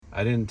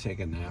I didn't take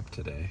a nap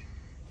today.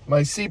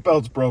 My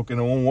seatbelt's broken.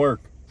 It won't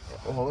work.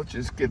 Well, let's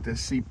just get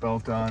this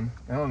seatbelt on.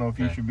 I don't know if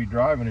you should be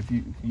driving if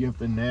you have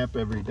to nap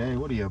every day.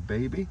 What are you, a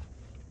baby?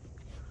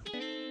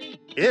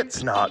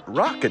 It's not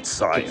rocket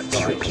science.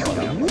 Not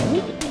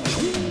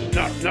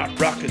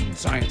rocket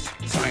science.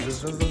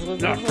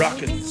 Not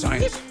rocket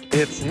science.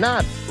 It's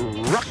not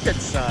rocket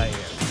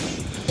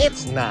science.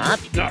 It's not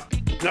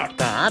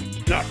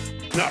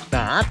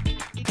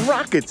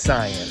rocket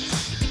science.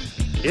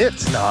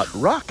 It's not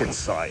rocket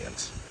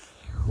science.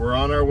 We're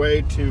on our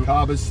way to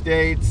Cobb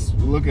Estates.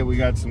 We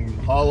got some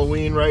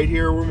Halloween right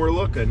here when we're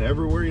looking.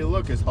 Everywhere you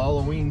look is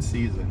Halloween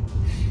season.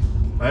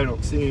 I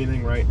don't see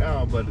anything right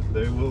now, but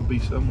there will be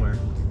somewhere.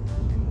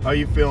 How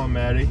you feeling,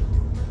 Matty?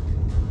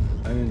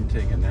 I didn't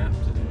take a nap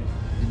today.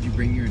 Did you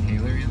bring your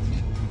inhaler,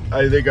 Anthony?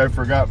 I think I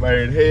forgot my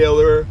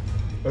inhaler.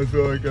 I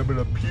feel like I'm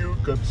gonna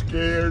puke. I'm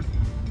scared.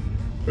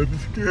 I'm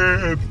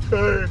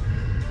tired.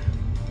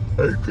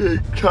 I feel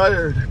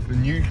tired.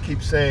 And you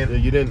keep saying that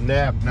you didn't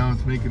nap. Now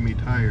it's making me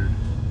tired.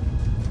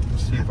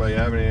 Let's see if I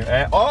have any.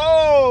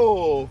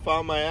 Oh!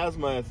 Found my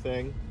asthma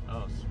thing.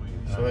 Oh,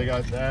 sweet. So I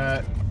got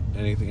that.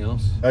 Anything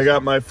else? I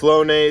got my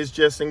Flonase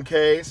just in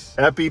case.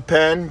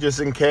 EpiPen just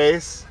in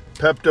case.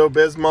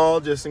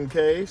 Pepto-Bismol just in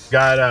case.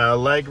 Got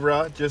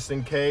Allegra just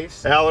in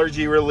case.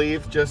 Allergy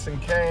relief just in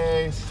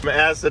case. Some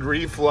acid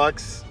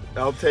reflux.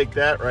 I'll take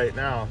that right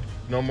now.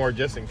 No more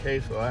just in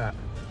case for that.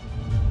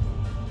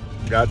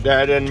 Got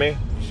that in me.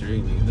 Sure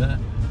you need that?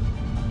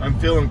 I'm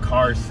feeling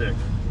car sick.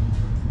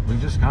 We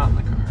just got in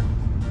the car.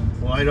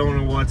 Well, I don't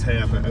know what's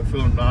happened. I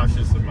feel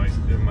nauseous in my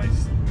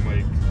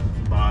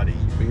body.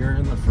 But you're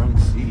in the front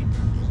seat.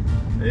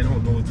 I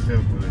don't know what's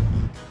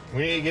happening. We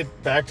need to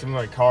get back to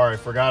my car. I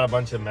forgot a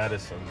bunch of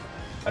medicine.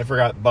 I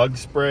forgot bug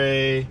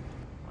spray.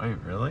 Wait,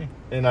 really?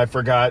 And I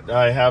forgot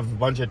I have a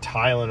bunch of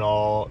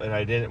Tylenol, and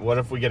I didn't. What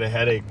if we get a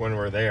headache when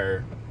we're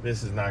there?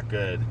 This is not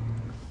good.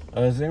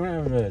 Does anyone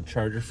have a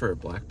charger for a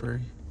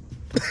BlackBerry?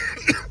 Is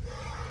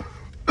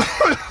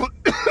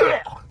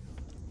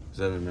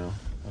that a no?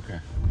 Okay.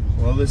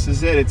 Well, this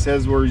is it. It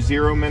says we're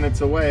 0 minutes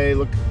away.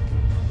 Look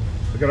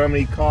at how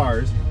many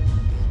cars.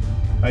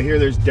 I hear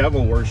there's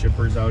devil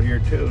worshippers out here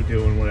too,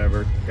 doing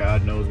whatever.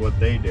 God knows what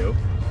they do.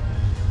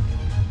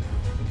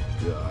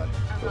 God.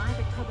 Arrive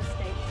at Cobb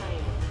Estate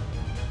train.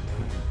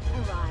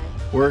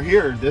 Arrive. We're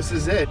here. This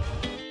is it.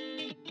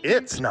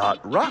 It's not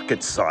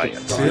rocket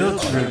science.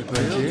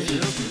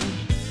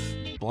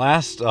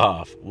 Blast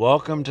off.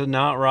 Welcome to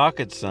Not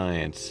Rocket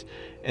Science.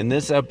 In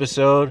this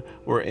episode,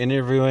 we're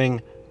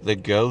interviewing the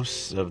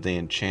ghosts of the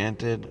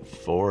Enchanted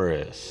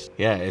Forest.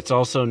 Yeah, it's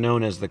also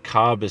known as the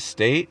Cobb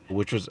Estate,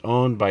 which was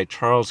owned by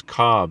Charles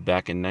Cobb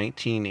back in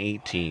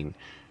 1918,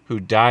 who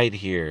died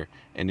here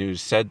and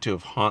who's said to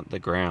have haunted the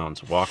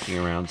grounds, walking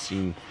around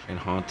seeing and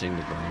haunting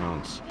the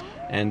grounds.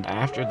 And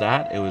after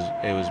that, it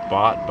was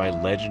bought by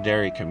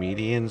legendary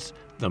comedians,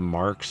 the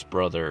Marx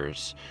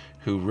brothers,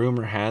 who,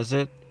 rumor has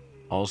it,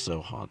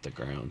 also haunt the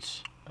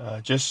grounds.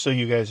 Just so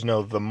you guys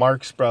know, the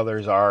Marx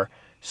brothers are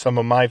some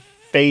of my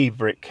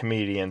favorite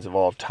comedians of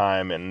all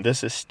time, and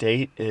this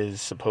estate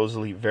is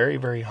supposedly very,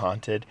 very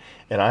haunted,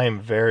 and I am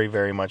very,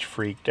 very much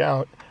freaked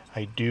out.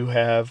 I do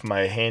have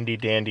my handy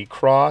dandy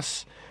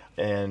cross,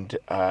 and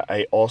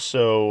I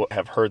also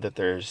have heard that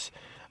there's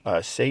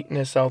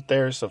Satanists out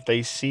there, so if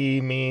they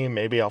see me,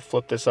 maybe I'll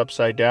flip this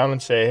upside down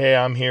and say, hey,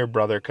 I'm here,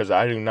 brother, because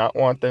I do not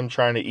want them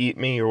trying to eat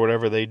me or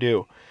whatever they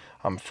do.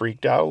 I'm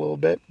freaked out a little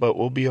bit, but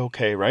we'll be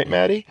okay, right,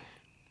 Matty?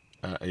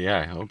 Yeah,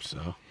 I hope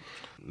so.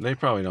 They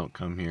probably don't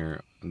come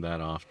here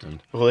that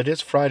often. Well, it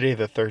is Friday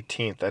the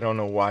 13th. I don't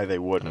know why they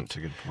wouldn't. That's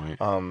a good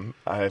point.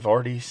 I've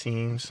already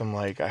seen some,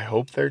 I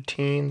hope they're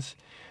teens.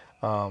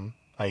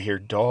 I hear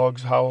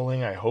dogs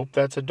howling. I hope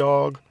that's a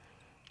dog.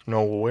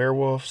 No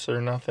werewolves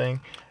or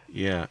nothing.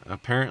 Yeah,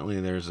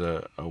 apparently there's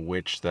a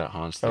witch that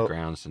haunts the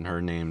grounds, and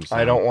her name's...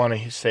 I don't want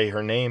to say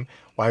her name.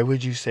 Why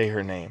would you say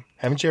her name?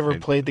 Haven't you ever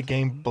played the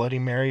game Bloody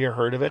Mary or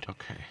heard of it?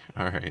 Okay,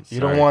 all right. You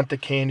don't want the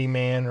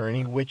Candyman or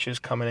any witches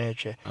coming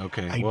at you.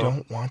 Okay, I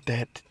don't want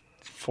that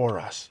for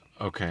us.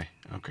 Okay.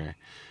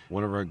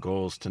 One of our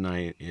goals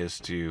tonight is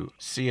to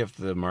see if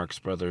the Marx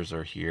brothers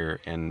are here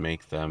and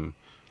make them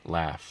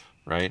laugh,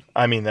 right?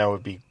 I mean, that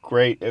would be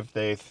great if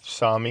they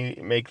saw me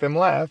make them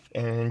laugh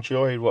and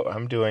enjoyed what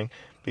I'm doing,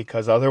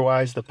 because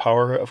otherwise the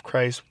power of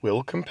Christ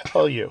will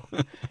compel you.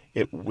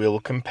 It will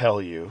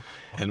compel you.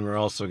 And we're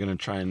also going to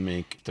try and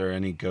make, if there are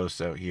any ghosts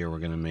out here, we're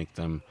going to make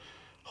them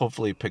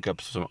hopefully pick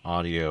up some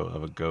audio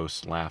of a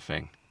ghost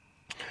laughing.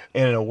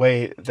 And in a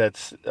way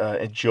that's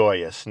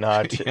joyous,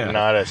 not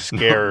a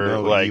scare,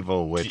 no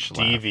evil witch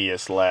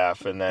devious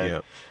laugh. And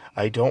then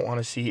I don't want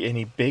to see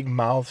any big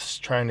mouths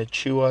trying to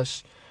chew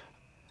us.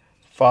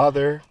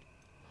 Father,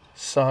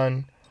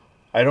 Son,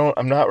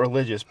 I'm not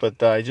religious,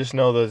 but I just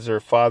know that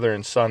there's father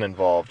and son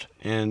involved.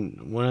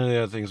 And one of the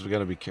other things we got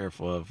to be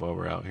careful of while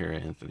we're out here,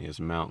 Anthony, is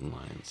mountain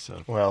lions.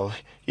 So. Well,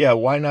 yeah,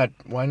 why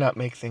not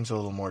make things a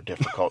little more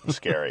difficult and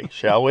scary,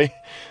 shall we?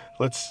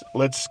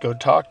 let's go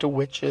talk to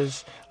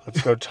witches.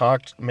 Let's go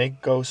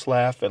make ghosts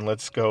laugh, and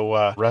let's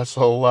go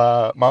wrestle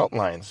mountain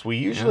lions. We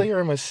usually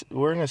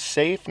we're in a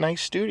safe,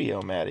 nice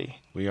studio, Matty.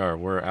 We are.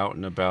 We're out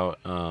and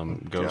about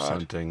ghost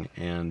hunting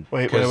and.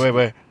 Wait.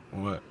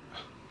 What?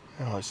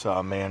 Oh, I saw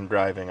a man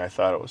driving. I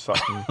thought it was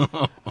something.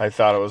 I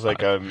thought it was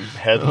like a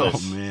headless.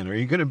 Oh man, are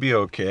you gonna be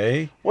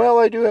okay? Well,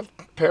 I do have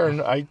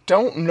I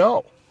don't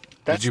know.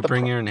 Did you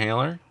bring your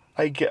inhaler?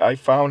 I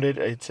found it.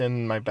 It's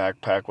in my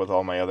backpack with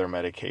all my other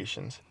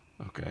medications.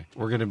 Okay.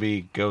 We're going to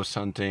be ghost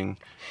hunting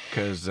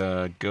because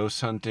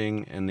ghost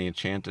hunting in the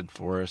Enchanted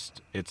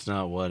Forest, it's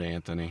not what,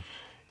 Anthony?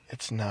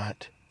 It's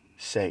not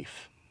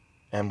safe.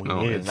 And we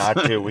need it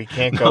not to. We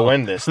can't go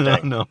in this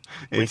thing. No.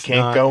 We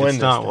can't go in this thing.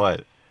 It's not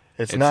what?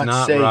 It's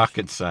not safe.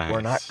 Rocket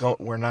science.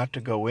 We're not to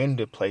go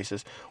into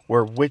places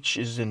where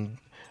witches and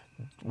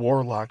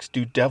warlocks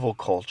do devil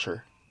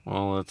culture.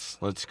 Well,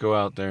 let's go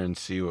out there and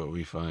see what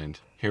we find.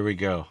 Here we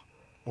go.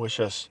 Wish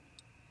us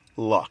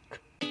luck.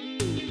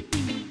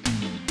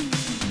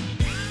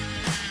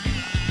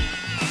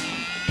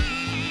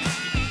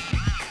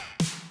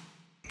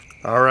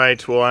 All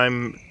right, well,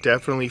 I'm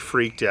definitely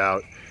freaked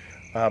out,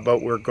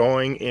 but we're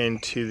going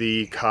into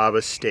the Cobb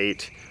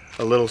Estate.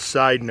 A little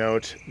side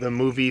note, the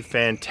movie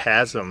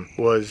Phantasm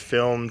was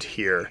filmed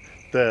here.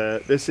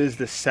 This is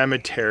the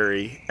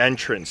cemetery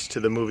entrance to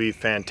the movie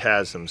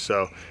Phantasm,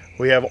 so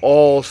we have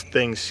all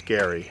things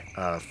scary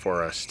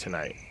for us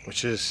tonight,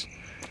 which is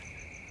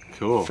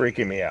cool.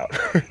 Freaking me out.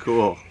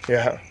 Cool.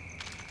 Yeah.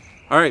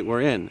 All right,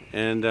 we're in,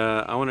 and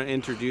I want to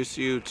introduce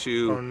you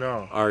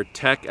to our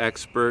tech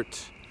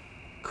expert,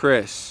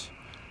 Chris,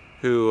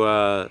 who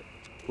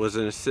was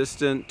an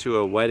assistant to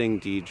a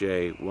wedding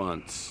DJ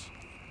once.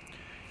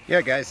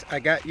 Yeah, guys, I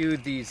got you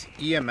these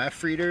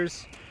EMF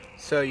readers.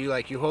 So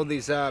you hold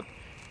these up,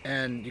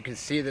 and you can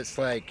see that's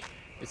it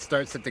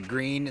starts at the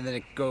green, and then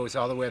it goes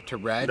all the way up to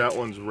red. That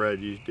one's red.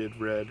 You did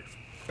red.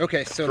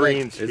 Okay, so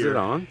green's is here. it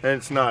on? And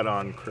it's not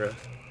on, Chris.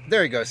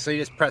 There you go. So you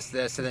just press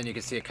this, and then you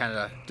can see it kind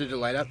of did it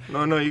light up.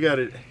 No, you got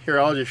it. Here,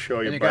 I'll just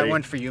show you. And I buddy. got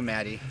one for you,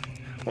 Matty.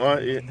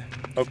 Well,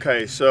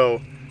 okay, so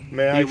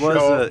may I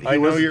show? He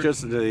was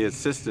just the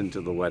assistant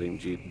to the wedding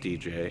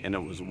DJ, and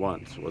it was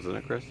once, wasn't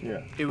it, Chris?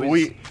 Yeah. It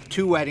was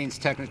two weddings,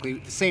 technically,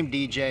 the same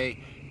DJ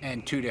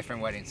and two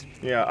different weddings.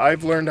 Yeah,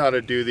 I've learned how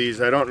to do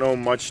these. I don't know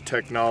much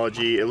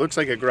technology. It looks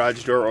like a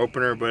garage door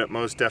opener, but it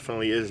most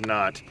definitely is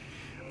not.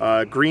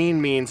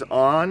 Green means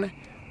on.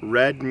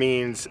 Red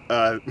means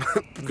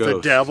the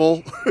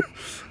devil.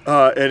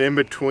 And in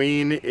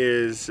between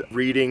is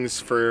readings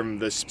from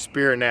the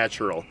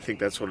spirit-natural. I think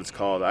that's what it's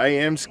called. I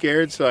am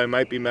scared, so I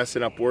might be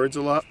messing up words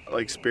a lot,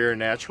 like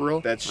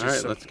spirit-natural. That's just... All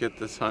right, let's get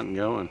this hunting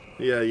going.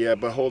 Yeah,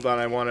 but hold on.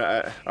 I want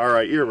to... all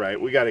right, you're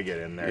right. We got to get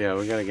in there. Yeah,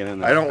 we got to get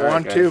in there. I don't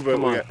want to, but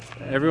we got...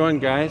 Everyone,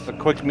 guys, a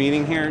quick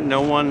meeting here.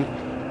 No one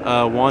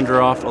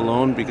wander off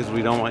alone because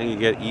we don't want you to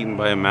get eaten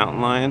by a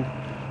mountain lion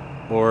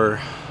or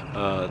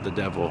the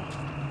devil.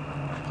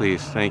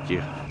 Please, thank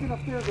you. Get up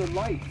there, the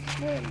lights,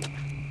 man.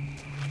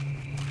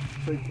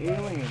 It's like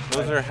aliens.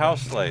 Those are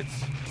house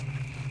lights.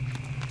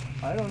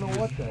 I don't know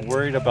what that is.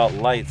 Worried about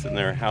lights in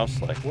their house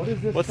lights. What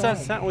is this? What's that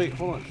sound? Wait,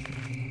 hold on.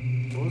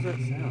 What was that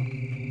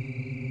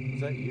sound?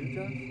 Was that you,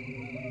 Josh?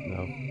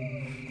 No.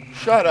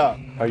 Shut up.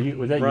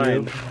 Was that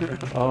Ryan. you?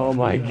 Oh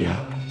my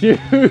god. Dude.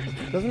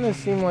 Doesn't it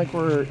seem like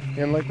we're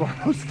in like one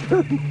of those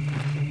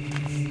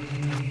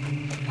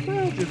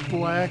just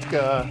black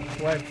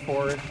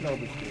forest? No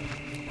big deal.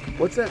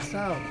 What's that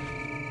sound?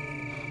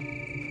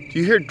 Do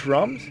you hear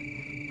drums?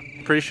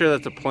 Pretty sure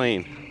that's a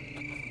plane.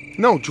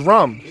 No,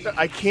 drums.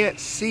 I can't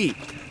see.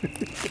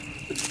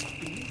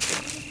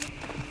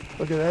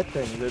 Look at that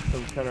thing. Is that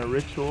some kind of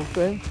ritual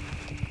thing?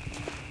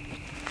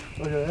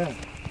 Look at that.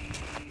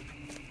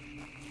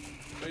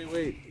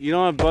 Wait. You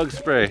don't have bug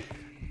spray.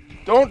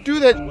 Don't do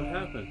that. What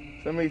happened?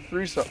 Somebody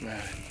threw something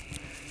at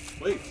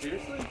it. Wait,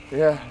 seriously?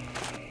 Yeah.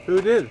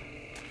 Who did?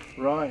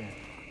 Ryan.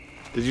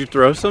 Did you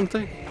throw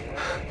something?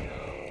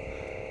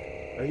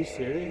 Are you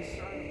serious?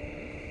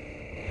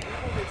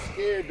 People get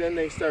scared, then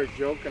they start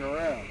joking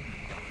around.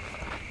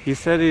 He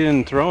said he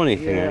didn't throw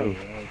anything. Yeah, right.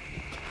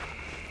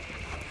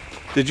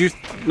 Did you?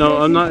 No,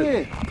 Yes, I'm he not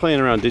did. playing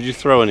around. Did you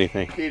throw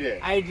anything? He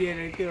did. I did.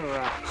 I threw a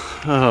rock.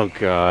 Oh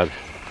God.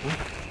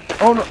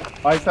 Oh no!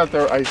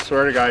 I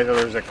swear to God,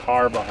 there was a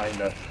car behind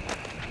us.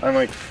 I'm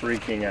like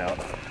freaking out.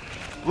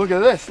 Look at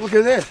this! Look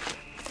at this!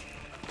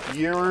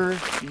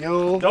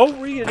 You'll. Don't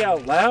read it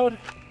out loud.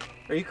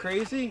 Are you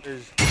crazy?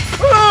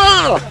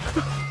 Ah!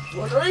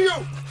 What are you?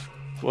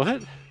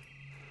 What?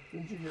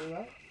 Did you hear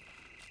that?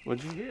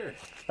 What'd you hear?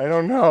 I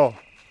don't know.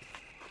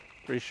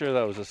 Pretty sure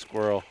that was a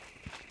squirrel.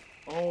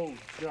 Oh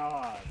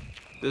God.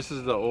 This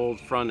is the old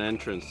front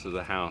entrance to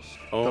the house,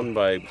 owned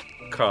by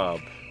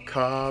Cobb.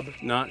 Cobb.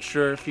 Not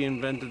sure if he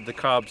invented the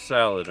Cobb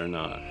salad or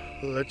not.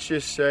 Let's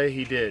just say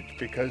he did,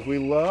 because we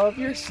love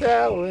your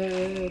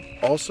salad.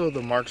 Also,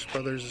 the Marx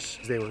brothers,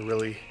 they were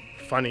really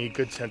funny,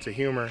 good sense of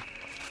humor.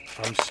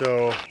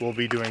 So we'll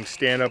be doing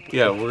stand-up.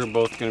 Yeah, we're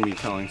both going to be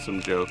telling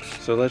some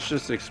jokes. So let's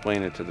just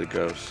explain it to the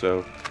ghost.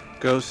 So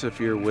Ghosts, if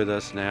you're with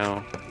us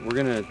now, we're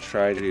gonna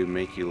try to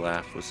make you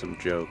laugh with some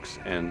jokes,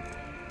 and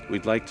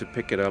we'd like to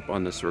pick it up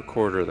on this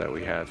recorder that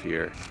we have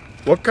here.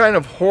 What kind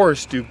of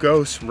horse do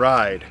ghosts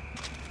ride?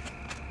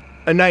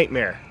 A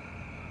nightmare.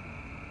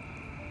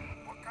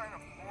 What kind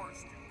of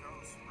horse do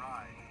ghosts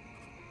ride?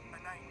 A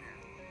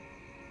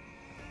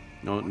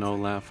nightmare. No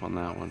laugh on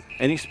that one.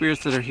 Any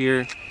spirits that are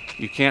here,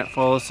 you can't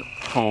follow us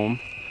home,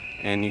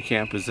 and you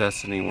can't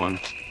possess anyone.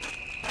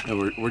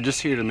 And we're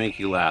just here to make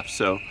you laugh.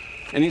 So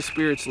any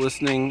spirits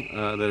listening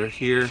that are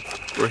here,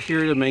 we're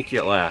here to make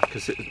you laugh,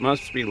 because it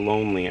must be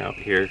lonely out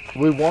here.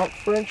 We want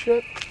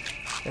friendship,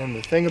 and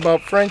the thing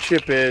about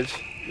friendship is,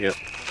 Yep.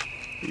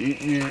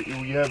 you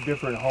have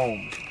different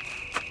homes.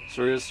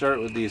 So we're gonna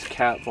start with these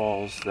cat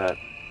balls that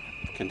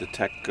can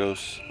detect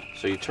ghosts.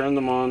 So you turn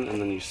them on,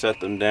 and then you set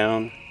them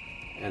down,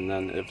 and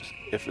then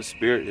if a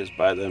spirit is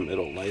by them,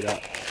 it'll light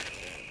up.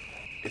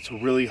 It's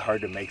really hard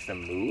to make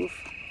them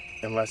move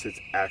unless it's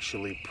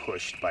actually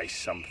pushed by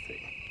something.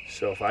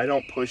 So if I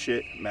don't push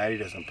it, Matty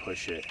doesn't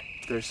push it.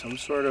 There's some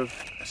sort of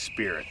a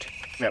spirit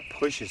that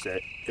pushes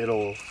it,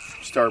 it'll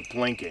start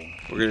blinking.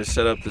 We're gonna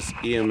set up this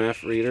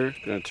EMF reader.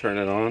 Gonna turn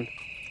it on.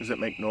 Does it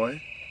make noise?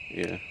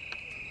 Yeah.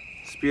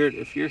 Spirit,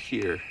 if you're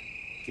here,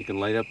 you can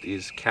light up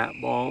these cat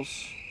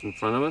balls in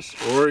front of us,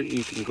 or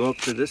you can go up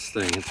to this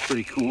thing. It's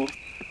pretty cool.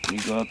 When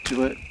you go up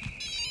to it,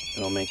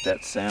 it'll make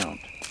that sound.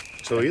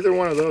 So either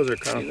one of those are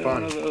kind of Either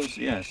fun. one of those,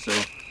 yeah. So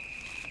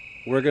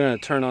we're gonna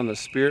turn on the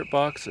spirit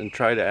box and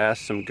try to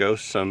ask some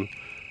ghosts some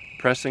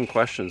pressing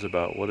questions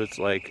about what it's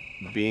like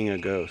being a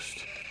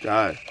ghost.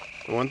 God,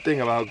 the one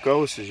thing about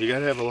ghosts is you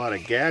gotta have a lot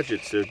of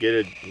gadgets to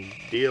get to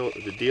deal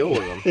with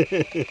them.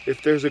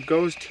 If there's a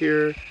ghost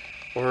here,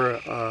 or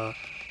a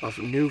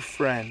new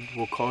friend,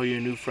 we'll call you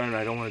a new friend.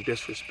 I don't want to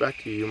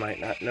disrespect you. You might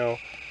not know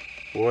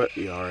what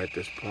you are at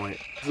this point.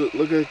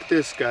 Look at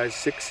this, guys.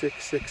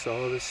 666.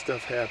 All of this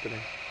stuff happening.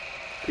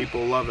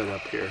 People love it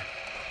up here.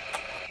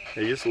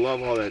 They just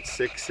love all that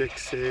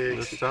 666.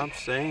 Just stop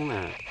saying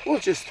that. Well,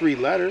 it's just 3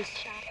 letters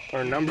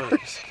or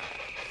numbers.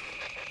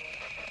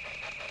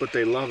 But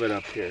they love it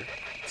up here.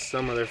 It's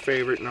some of their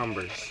favorite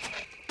numbers.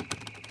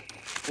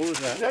 What was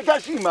that?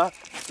 Nagashima.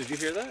 Did you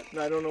hear that?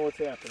 I don't know what's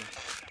happening.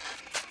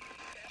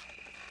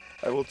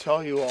 I will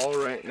tell you all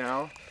right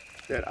now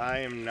that I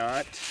am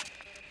not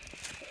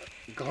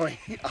going,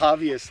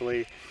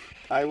 obviously,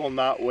 I will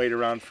not wait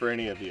around for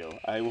any of you.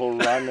 I will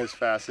run as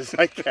fast as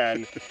I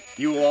can.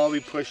 You will all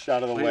be pushed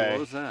out of the Wait, way. what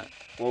was that?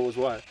 What was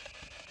what?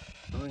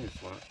 Something is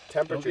what?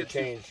 Temperature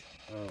change.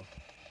 Oh.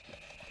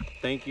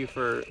 Thank you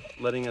for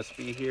letting us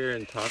be here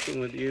and talking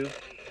with you.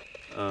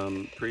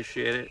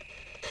 Appreciate it.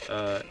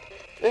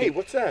 Hey,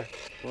 what's that?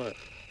 What?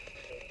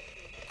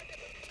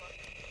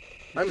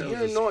 I'm That was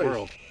hearing a noise.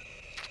 squirrel.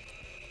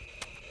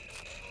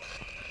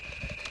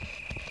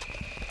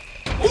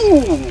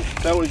 Ooh,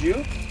 that was you?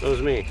 That was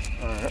me.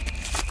 All right.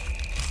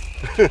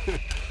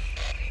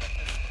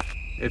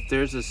 If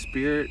there's a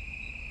spirit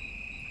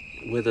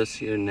with us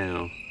here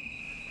now,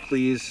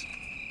 please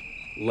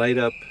light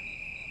up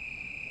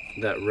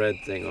that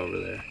red thing over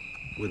there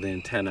with the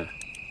antenna.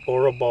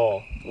 Or a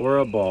ball. Or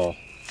a ball.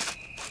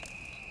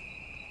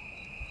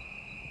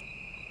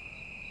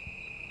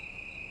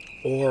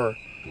 Or,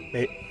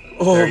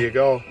 there you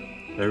go.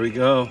 There we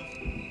go.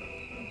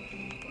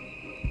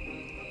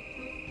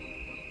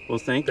 Well,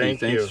 thank you.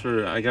 Thank you. Thanks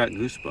for, I got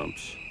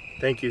goosebumps.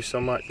 Thank you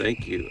so much.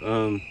 Thank you.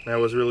 That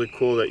was really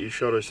cool that you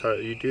showed us how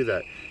you do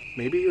that.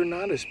 Maybe you're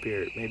not a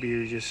spirit. Maybe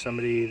you're just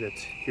somebody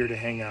that's here to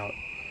hang out.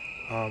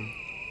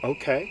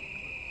 Okay.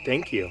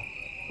 Thank you.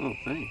 Oh,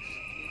 thanks.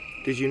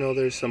 Did you know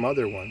there's some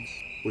other ones?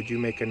 Would you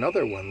make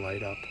another one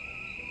light up?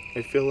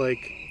 I feel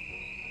like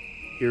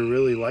you're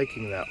really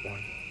liking that one.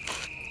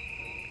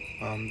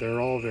 They're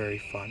all very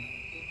fun.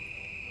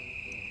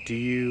 Do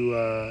you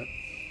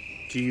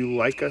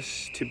like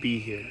us to be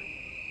here?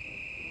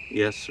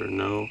 Yes or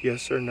no?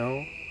 Yes or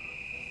no?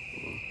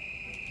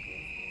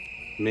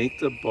 Make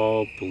the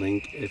ball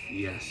blink if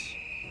yes.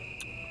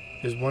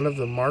 Is one of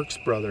the Marx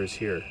brothers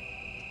here?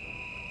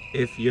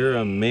 If you're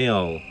a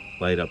male,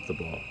 light up the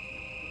ball.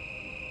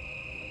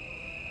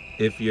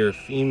 If you're a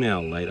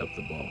female, light up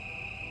the ball.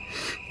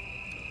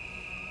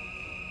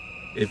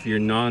 If you're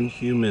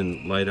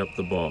non-human, light up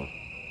the ball.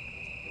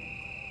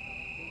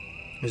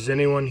 Is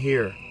anyone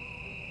here?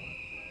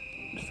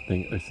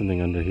 There's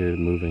something under here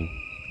moving.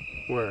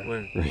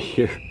 Where? Right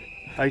here.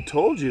 I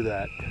told you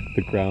that.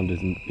 The ground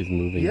is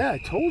moving. Yeah, I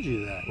told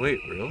you that.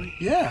 Wait, really?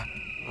 Yeah.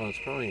 Oh, it's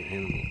probably an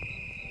animal.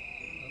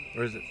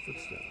 Or is it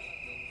footsteps?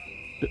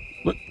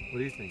 Look. What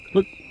do you think?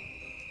 Look.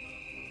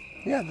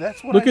 Yeah,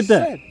 that's what Look I at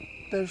that. said.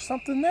 There's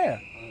something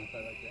there.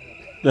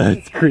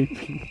 That's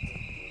creepy.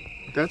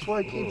 That's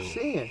what I keep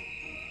seeing.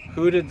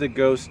 Who did the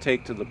ghost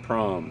take to the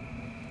prom?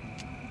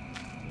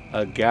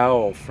 A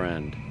gal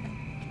friend.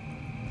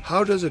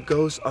 How does a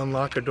ghost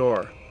unlock a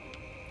door?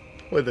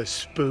 With a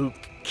spook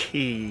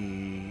key.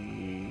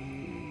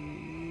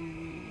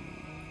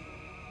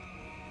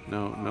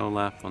 No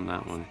laugh on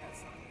that one.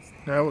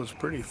 That was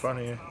pretty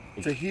funny.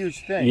 It's a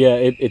huge thing. Yeah,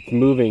 it's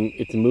moving.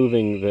 It's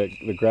moving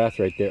the grass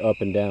right there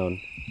up and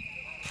down.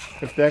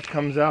 If that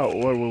comes out,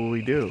 what will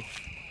we do?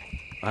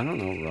 I don't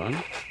know, run.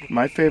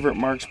 My favorite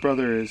Marx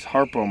brother is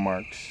Harpo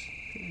Marx.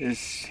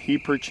 Is he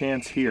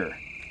perchance here?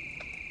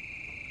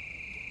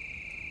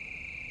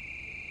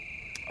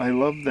 I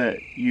love that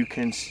you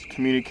can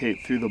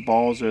communicate through the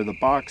balls or the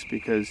box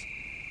because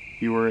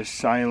you were a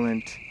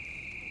silent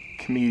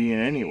comedian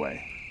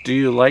anyway. Do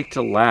you like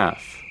to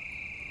laugh?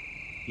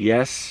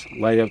 Yes,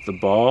 light up the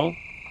ball.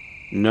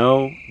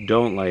 No,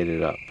 don't light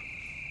it up.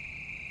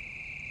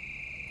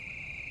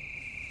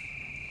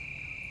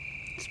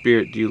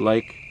 Spirit, do you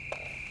like...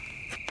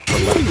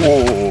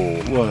 Whoa,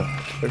 what?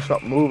 There's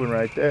something moving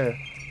right there.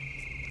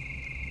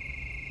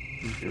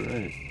 You're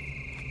right.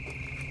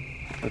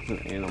 That's an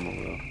animal,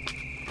 though.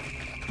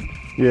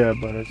 Yeah,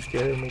 but it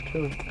scared me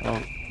too.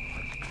 Oh.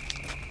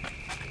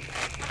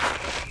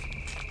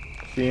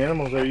 The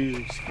animals are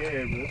usually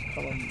scared, but it's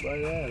coming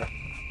right at it.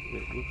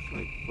 It looks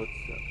like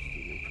footsteps to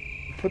me.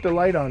 Put the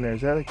light on there.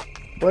 Is that like,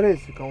 what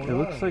is it going on? It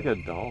looks like a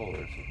doll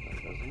or something,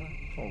 doesn't it?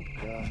 Oh,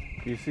 God.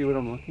 Do you see what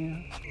I'm looking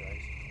at?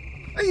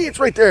 Hey, it's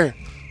right there.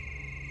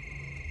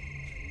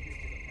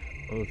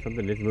 Oh,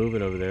 something is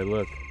moving over there.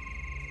 Look.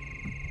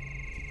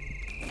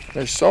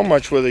 There's so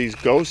much with these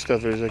ghost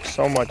stuff. There's like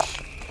so much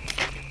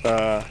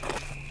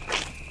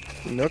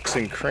nooks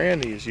and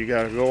crannies. You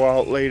gotta go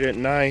out late at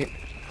night.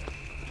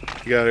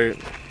 You gotta,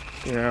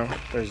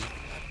 there's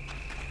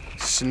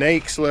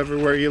snakes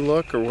everywhere you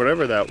look, or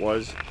whatever that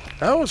was.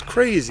 That was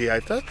crazy. I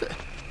thought that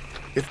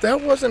if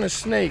that wasn't a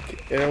snake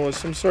and it was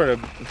some sort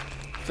of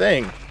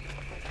thing,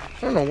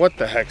 I don't know what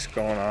the heck's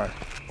going on.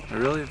 I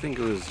really think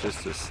it was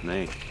just a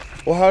snake.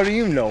 Well, how do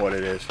you know what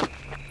it is?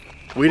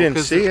 We didn't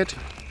 'cause see it.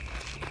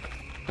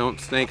 Don't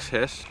snakes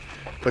hiss?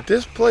 But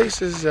this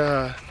place is,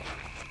 I'd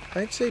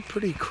say,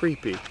 pretty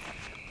creepy.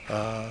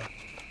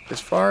 As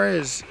far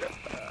as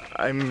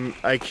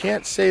I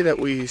can't say that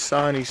we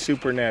saw any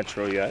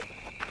supernatural yet.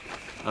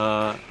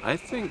 I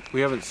think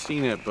we haven't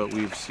seen it, but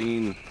we've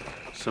seen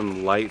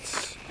some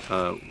lights.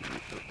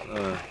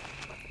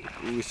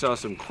 We saw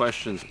some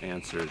questions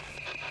answered.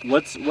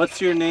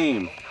 What's your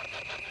name?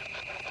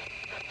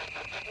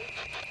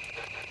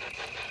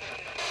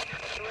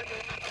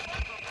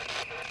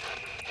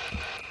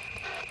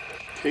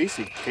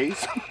 Casey.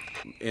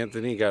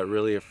 Anthony got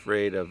really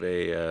afraid of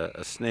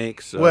a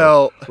snake, so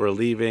Well, we're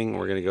leaving.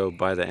 We're gonna go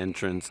by the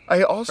entrance.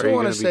 I Are also you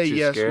want to gonna be say too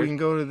yes, scared? we can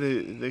go to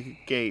the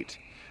gate,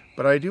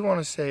 but I do want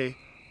to say,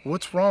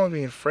 what's wrong with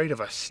being afraid of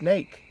a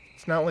snake?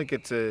 It's not like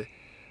it's a,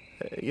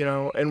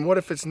 and what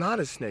if it's not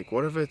a snake?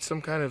 What if it's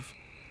some kind of,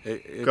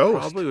 It ghost?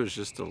 probably was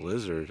just a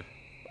lizard.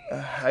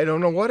 I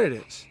don't know what it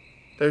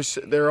is.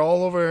 They're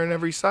all over on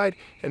every side,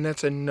 and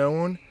that's a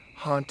known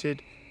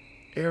haunted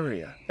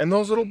area. And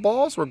those little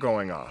balls were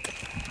going off.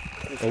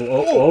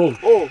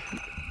 Oh.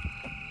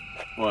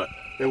 What?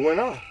 It went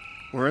off.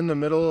 We're in the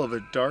middle of a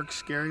dark,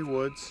 scary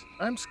woods.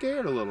 I'm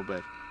scared a little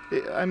bit.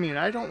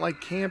 I don't like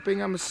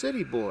camping. I'm a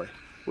city boy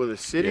with a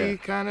city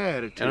kind of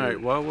attitude. And all right,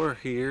 while we're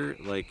here,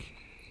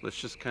 let's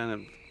just kind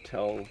of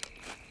tell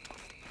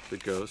the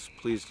ghosts,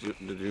 please do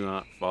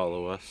not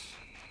follow us.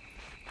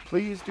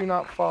 Please do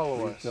not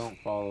follow us. Don't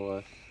follow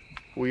us.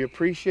 We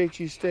appreciate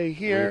you stay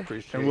here,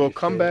 appreciate and we'll you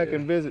come stay back here.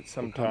 and visit We'll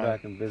sometime. come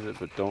back and visit,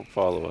 but don't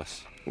follow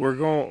us. We're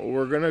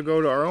gonna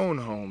go to our own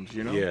homes,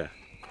 Yeah,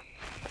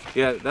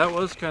 that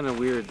was kind of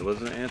weird,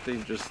 wasn't it,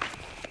 Anthony? Just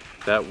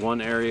that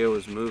one area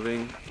was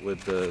moving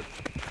with the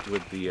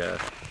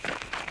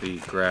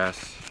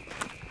grass,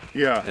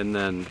 Yeah. and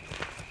then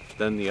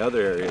the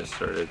other area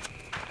started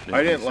making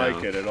I didn't like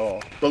sounds. it at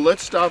all. But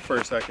let's stop for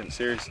a second,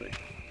 seriously.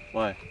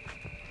 Why?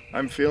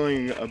 I'm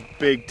feeling a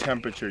big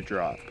temperature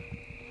drop.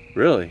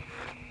 Really?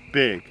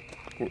 Big.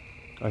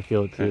 I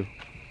feel it too.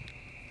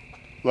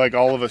 Like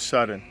all of a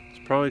sudden. It's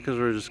probably because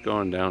we're just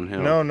going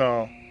downhill.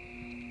 No.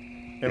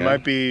 It Yeah?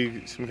 might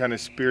be some kind of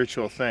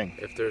spiritual thing.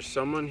 If there's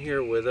someone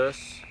here with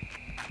us,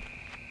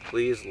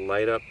 please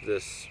light up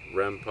this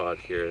REM pod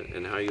here.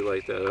 And how you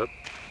light that up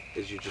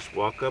is you just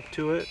walk up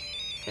to it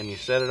and you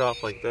set it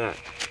off like that.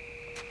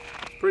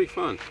 It's pretty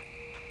fun.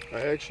 I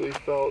actually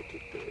felt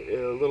a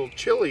little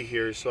chilly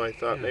here, so I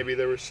thought maybe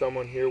there was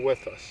someone here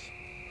with us.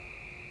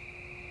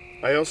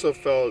 I also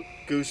felt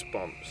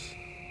goosebumps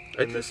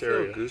I in just this feel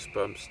area.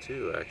 goosebumps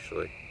too,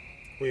 actually.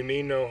 We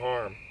mean no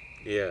harm.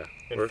 Yeah,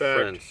 In we're fact,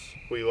 friends.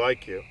 we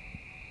like you.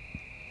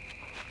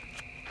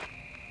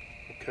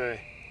 Okay.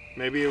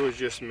 Maybe it was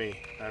just me.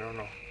 I don't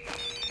know.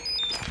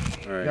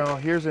 All right. Now,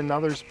 here's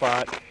another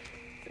spot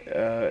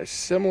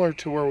similar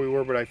to where we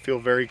were, but I feel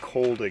very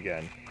cold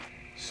again.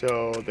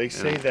 So they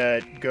say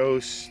that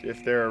ghosts,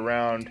 if they're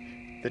around,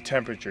 the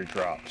temperature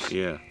drops.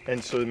 Yeah.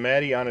 And so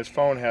Matty on his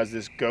phone has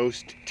this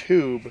ghost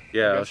tube.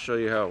 Yeah, I I'll guess- show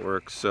you how it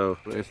works. So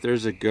if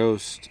there's a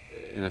ghost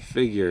in a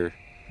figure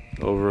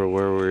over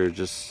where we're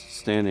just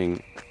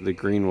standing, the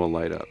green will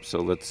light up. So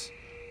let's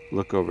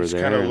look over Just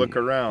there. kind of and- look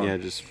around. Yeah,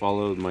 just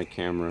follow my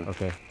camera.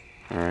 Okay.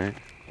 All right.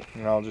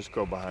 And I'll just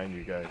go behind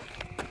you guys.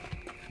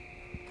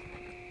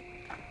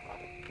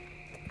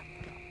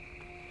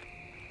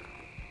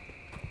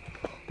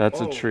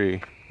 That's Oh. a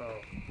tree. Oh,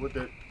 would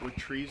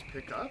trees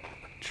pick up?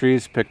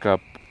 Trees pick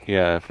up.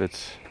 Yeah, if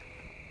it's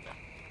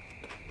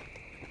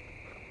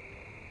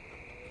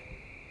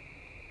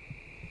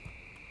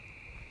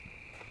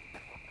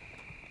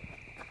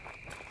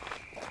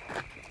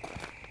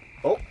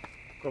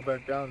Go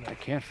back down I there.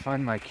 can't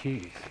find my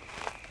keys.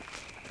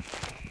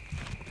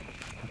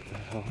 What the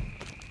hell?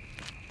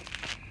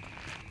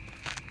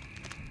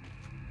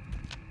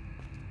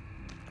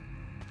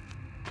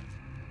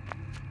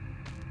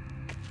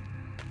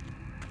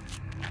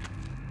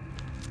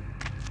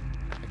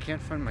 I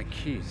can't find my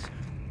keys.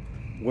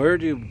 Where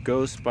do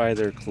ghosts buy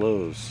their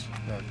clothes?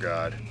 Oh,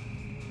 God.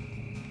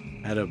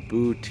 At a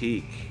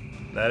boutique.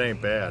 That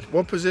ain't bad.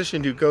 What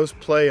position do ghosts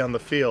play on the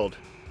field?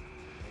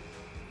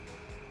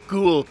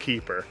 Ghoul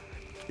keeper.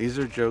 These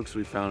are jokes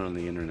we found on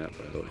the internet,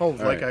 by the way. Oh, All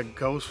like right. a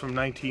ghost from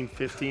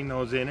 1915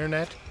 knows the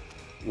internet?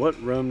 What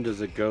room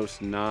does a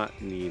ghost not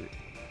need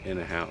in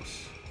a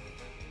house?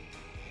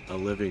 A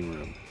living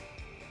room.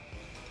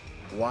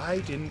 Why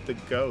didn't the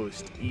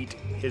ghost eat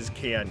his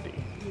candy?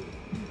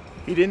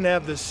 He didn't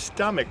have the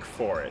stomach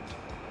for it.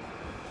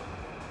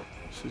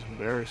 This is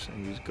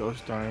embarrassing. These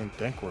ghosts don't even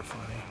think we're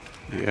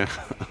funny. Yeah.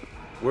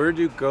 Where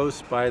do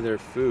ghosts buy their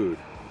food?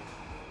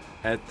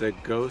 At the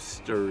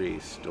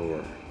ghostery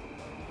store.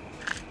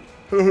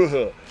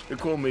 They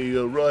call me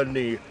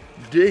Rodney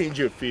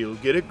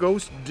Dangerfield. Get it,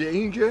 Ghost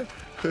Danger?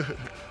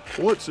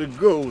 What's a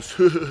ghost?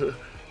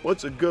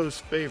 What's a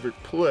ghost's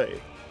favorite play?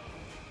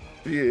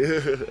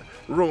 Yeah,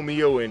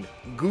 Romeo and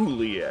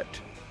Juliet.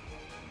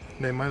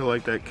 They might have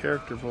liked that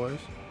character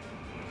voice.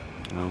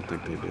 I don't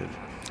think they did.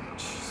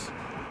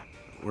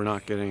 We're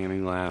not getting any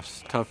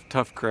laughs.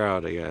 Tough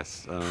crowd, I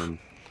guess.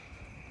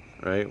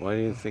 Right? Why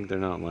do you think they're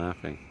not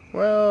laughing?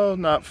 Well,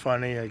 not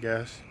funny, I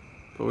guess.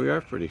 But we are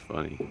pretty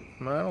funny.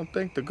 I don't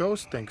think the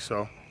ghosts think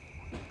so.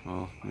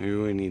 Well, maybe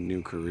we need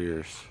new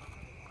careers.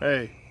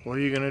 Hey, what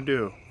are you gonna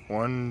do?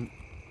 One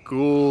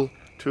ghoul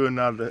to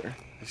another.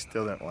 They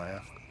still didn't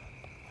laugh.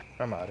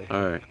 I'm out of here.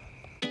 All right.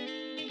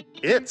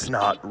 It's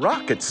not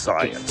rocket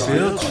science.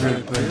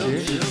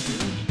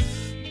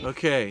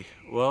 Okay.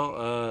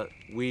 Well,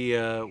 we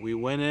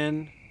went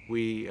in.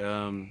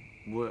 How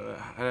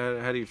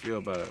do you feel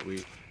about it?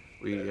 We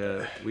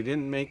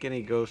didn't make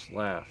any ghosts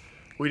laugh.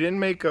 We didn't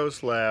make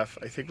ghosts laugh.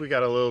 I think we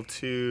got a little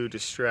too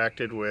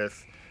distracted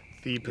with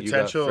the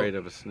potential. You got afraid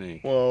of a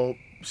snake. Well,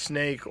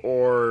 snake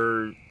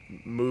or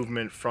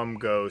movement from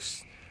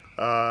ghosts.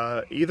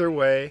 Either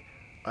way,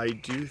 I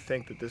do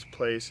think that this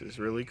place is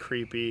really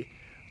creepy.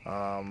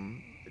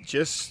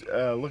 Just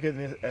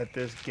looking at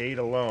this gate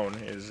alone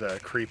is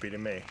creepy to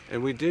me.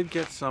 And we did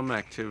get some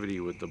activity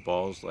with the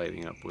balls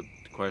lighting up with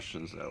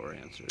questions that were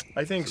answered.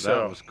 I think so.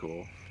 That was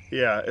cool.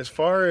 Yeah, as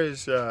far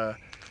as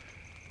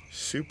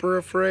super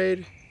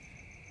afraid,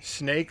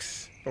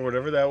 snakes or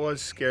whatever that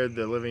was scared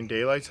the living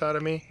daylights out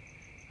of me.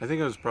 I think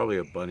it was probably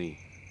a bunny.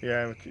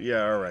 Yeah,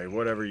 all right,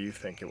 whatever you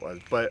think it was.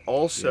 But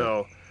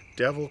also,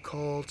 devil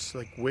cults,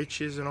 like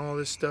witches and all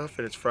this stuff,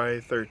 and it's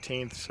Friday the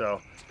 13th,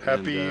 so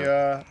happy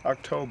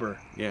October.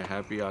 Yeah,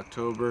 happy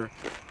October.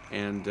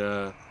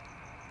 And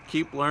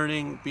keep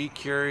learning, be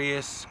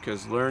curious,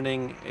 because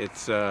learning,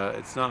 it's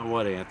not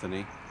what,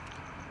 Anthony?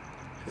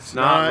 It's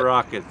not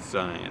rocket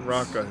science.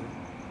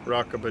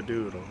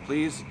 Rockabadoodle.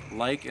 Please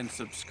like and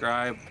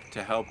subscribe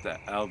to help the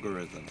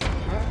algorithm.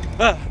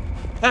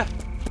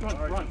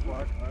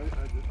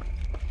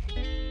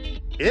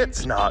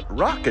 It's not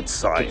rocket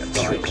science.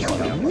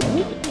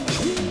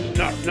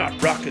 Not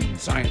rocket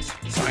science.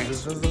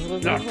 Science.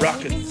 Not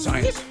rocket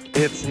science.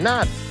 It's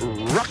not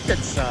rocket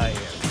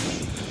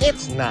science.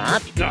 It's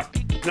not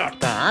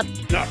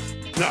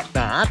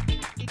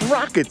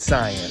rocket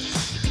science.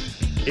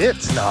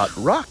 It's not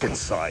rocket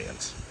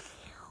science.